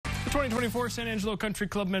2024 San Angelo Country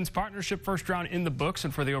Club Men's Partnership first round in the books,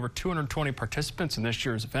 and for the over 220 participants in this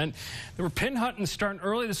year's event, they were pin hunting starting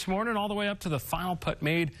early this morning all the way up to the final putt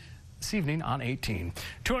made this evening on 18.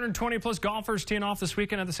 220 plus golfers teeing off this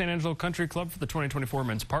weekend at the San Angelo Country Club for the 2024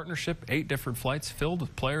 Men's Partnership. 8 different flights filled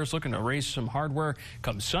with players looking to raise some hardware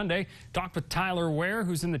come Sunday. Talked with Tyler Ware,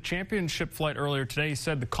 who's in the championship flight earlier today. He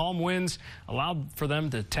said the calm winds allowed for them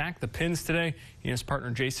to attack the pins today. He and his partner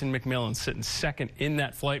Jason McMillan sitting second in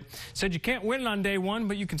that flight. Said you can't win it on day one,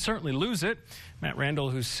 but you can certainly lose it. Matt Randall,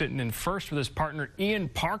 who's sitting in first with his partner Ian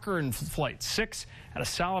Parker in flight 6, had a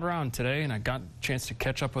solid round today, and I got a chance to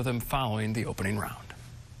catch up with him following the opening round.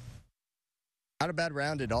 Not a bad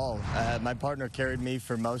round at all. My partner carried me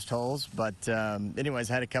for most holes, but anyways,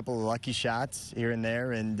 had a couple of lucky shots here and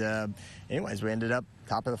there, and anyways, we ended up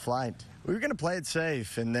top of the flight. We were going to play it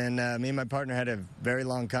safe, and then me and my partner had a very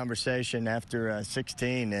long conversation after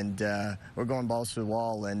 16, and we're going balls to the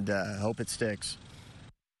wall and hope it sticks.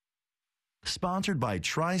 Sponsored by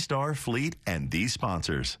TriStar Fleet and these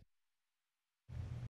sponsors.